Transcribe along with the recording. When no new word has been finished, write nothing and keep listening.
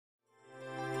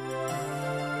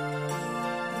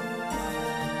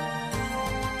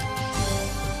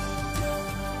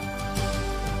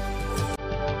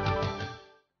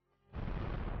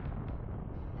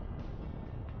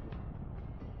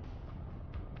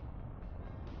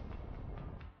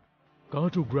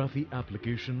Cartography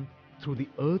application through the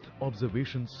Earth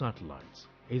observation satellites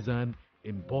is an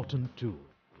important tool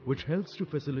which helps to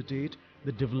facilitate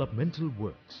the developmental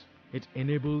works. It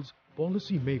enables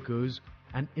policymakers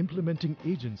and implementing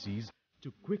agencies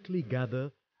to quickly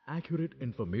gather accurate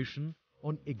information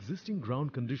on existing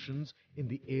ground conditions in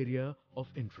the area of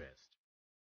interest.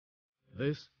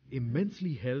 This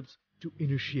immensely helps to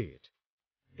initiate,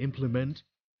 implement,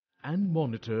 and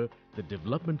monitor the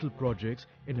developmental projects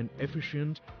in an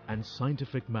efficient and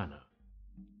scientific manner.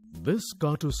 This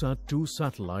Cartosat 2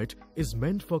 satellite is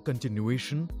meant for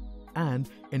continuation and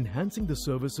enhancing the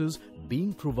services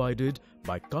being provided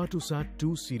by Cartosat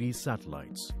 2 series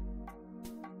satellites.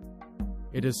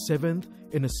 It is 7th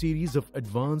in a series of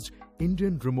advanced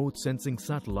Indian remote sensing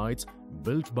satellites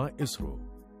built by ISRO,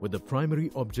 with the primary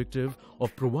objective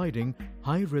of providing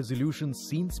high-resolution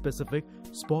scene-specific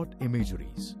spot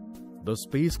imageries. The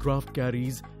spacecraft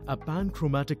carries a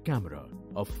panchromatic camera,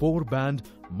 a 4-band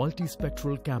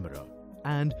multispectral camera,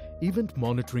 and event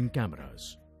monitoring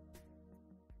cameras.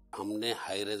 हमने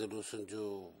high resolution जो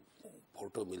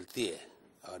photo मिलती है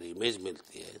और image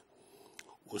मिलती है,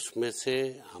 उसमें से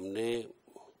हमने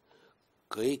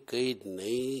कई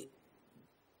नई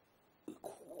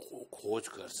खोज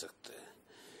कर सकते हैं.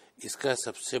 इसका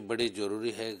सबसे बड़ी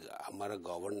जरूरी है हमारा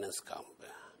गवर्नेंस काम पे.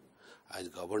 आज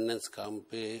गवर्नेंस काम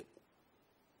पे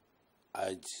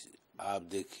आज आप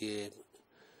देखिए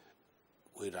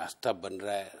कोई रास्ता बन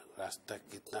रहा है, रास्ता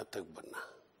कितना तक बना,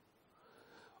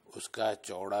 उसका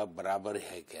चौड़ा बराबर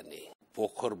है क्या नहीं,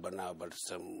 पोखर बना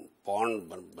पॉन्ड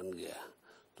बन गया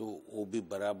तो वो भी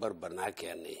बराबर बना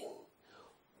क्या नहीं,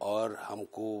 और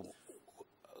हमको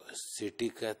सिटी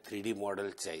का 3D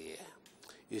मॉडल चाहिए.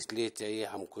 इसलिए चाहिए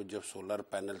हमको जब सोलर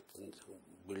पैनल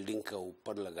बिल्डिंग का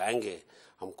ऊपर लगाएंगे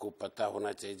हमको पता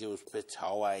होना चाहिए उसमें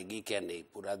छाव आएगी क्या नहीं,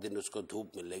 पूरा दिन उसको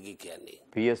धूप मिलेगी क्या नहीं.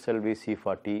 Pslv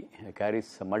C40 carries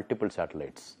multiple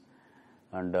satellites,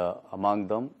 and among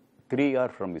them 3 are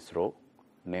from ISRO,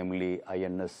 namely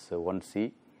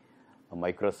INS-1C,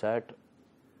 Microsat,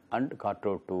 and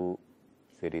Carto-2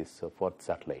 series 4th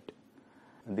satellite.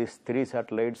 These 3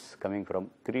 satellites coming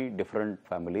from 3 different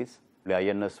families. The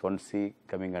INS-1C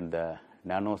coming under the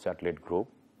nano satellite group,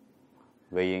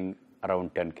 weighing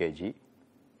around 10 kg,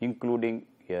 including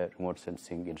a remote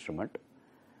sensing instrument.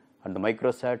 And the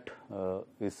Microsat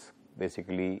is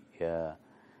basically a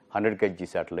 100 kg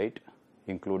satellite,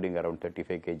 including around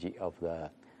 35 kg of the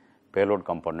payload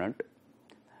component.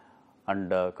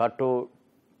 And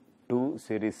Carto-2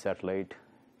 series satellite,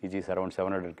 which is around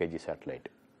 700 kg satellite.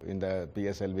 In the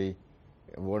PSLV,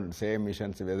 same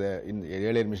missions, whether in the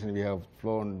earlier mission we have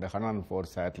flown the 104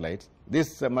 satellites.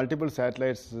 This multiple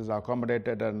satellites is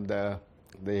accommodated in the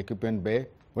equipment bay.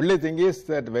 Only thing is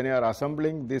that when you are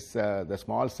assembling this the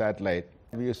small satellite,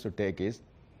 we used to take is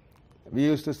we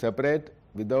used to separate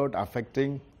without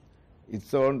affecting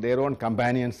their own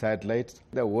companion satellites.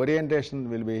 The orientation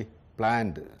will be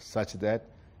planned such that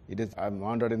it is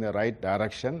mounted in the right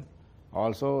direction.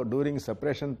 Also, during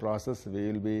separation process, we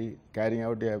will be carrying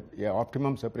out a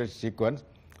optimum separation sequence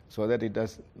so that it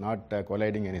does not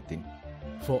colliding anything.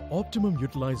 For optimum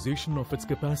utilization of its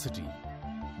capacity,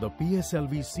 the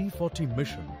Pslv C40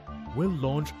 mission will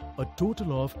launch a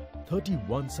total of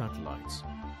 31 satellites.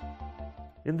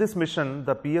 In this mission,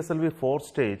 the Pslv 4th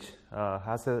stage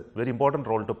has a very important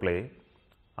role to play,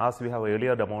 as we have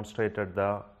earlier demonstrated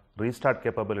the restart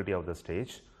capability of the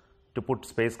stage to put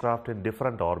spacecraft in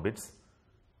different orbits.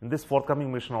 In this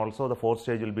forthcoming mission also, the 4th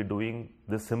stage will be doing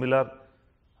this similar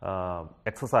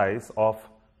exercise of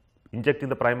injecting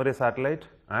the primary satellite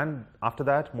and after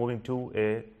that moving to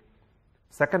a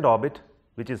second orbit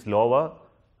which is lower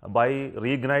by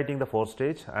reigniting the 4th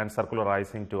stage and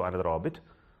circularizing to another orbit.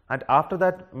 And after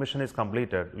that mission is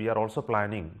completed, we are also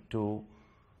planning to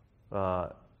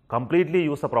completely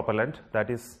use the propellant, that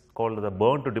is called the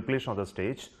burn to depletion of the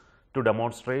stage, to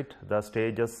demonstrate the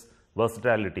stage's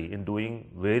versatility in doing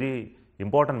very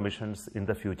important missions in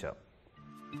the future.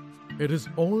 It is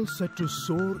all set to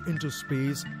soar into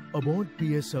space aboard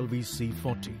Pslv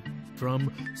C40 from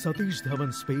Satish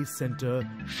Dhawan Space Center,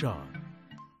 Shah.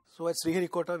 So at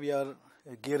Sriharikota, we are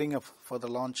gearing up for the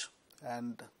launch,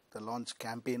 and the launch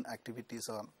campaign activities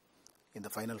are in the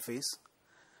final phase.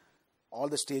 All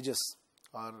the stages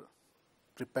are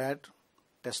prepared,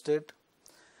 tested,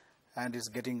 and is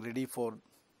getting ready for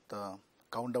the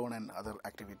countdown and other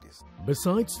activities.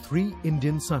 Besides 3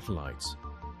 Indian satellites,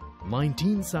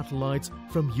 19 satellites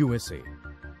from USA,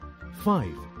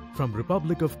 5 from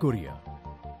Republic of Korea,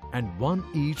 and 1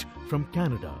 each from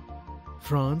Canada,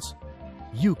 France,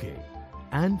 UK,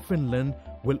 and Finland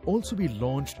will also be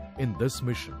launched in this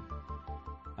mission.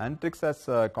 Antrix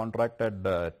has contracted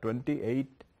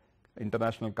 28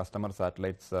 international customer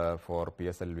satellites for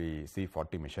PSLV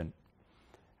C40 mission,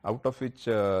 out of which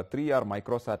 3 are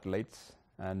microsatellites,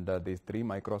 and these 3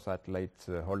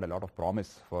 microsatellites hold a lot of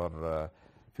promise for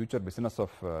future business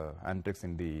of Antrix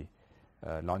in the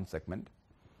launch segment.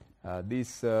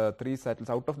 These 3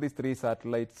 satellites, out of these 3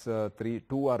 satellites,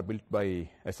 2 are built by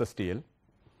SSTL,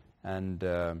 and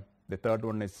the third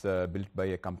one is built by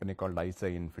a company called ISA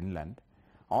in Finland.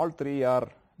 All 3 are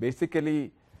basically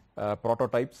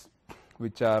prototypes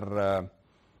which are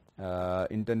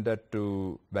intended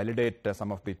to validate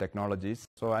some of the technologies.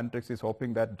 So Antrix is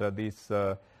hoping that these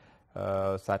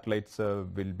satellites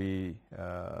will be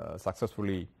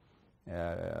successfully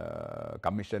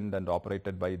commissioned and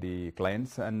operated by the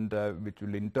clients, and which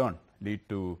will in turn lead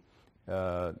to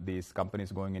these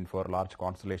companies going in for large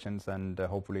constellations, and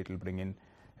hopefully it will bring in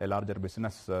a larger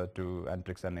business to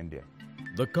Antrix and India.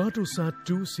 The Cartosat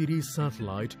 2 series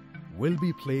satellite will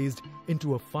be placed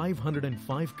into a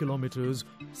 505 kilometers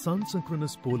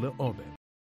sun-synchronous polar orbit.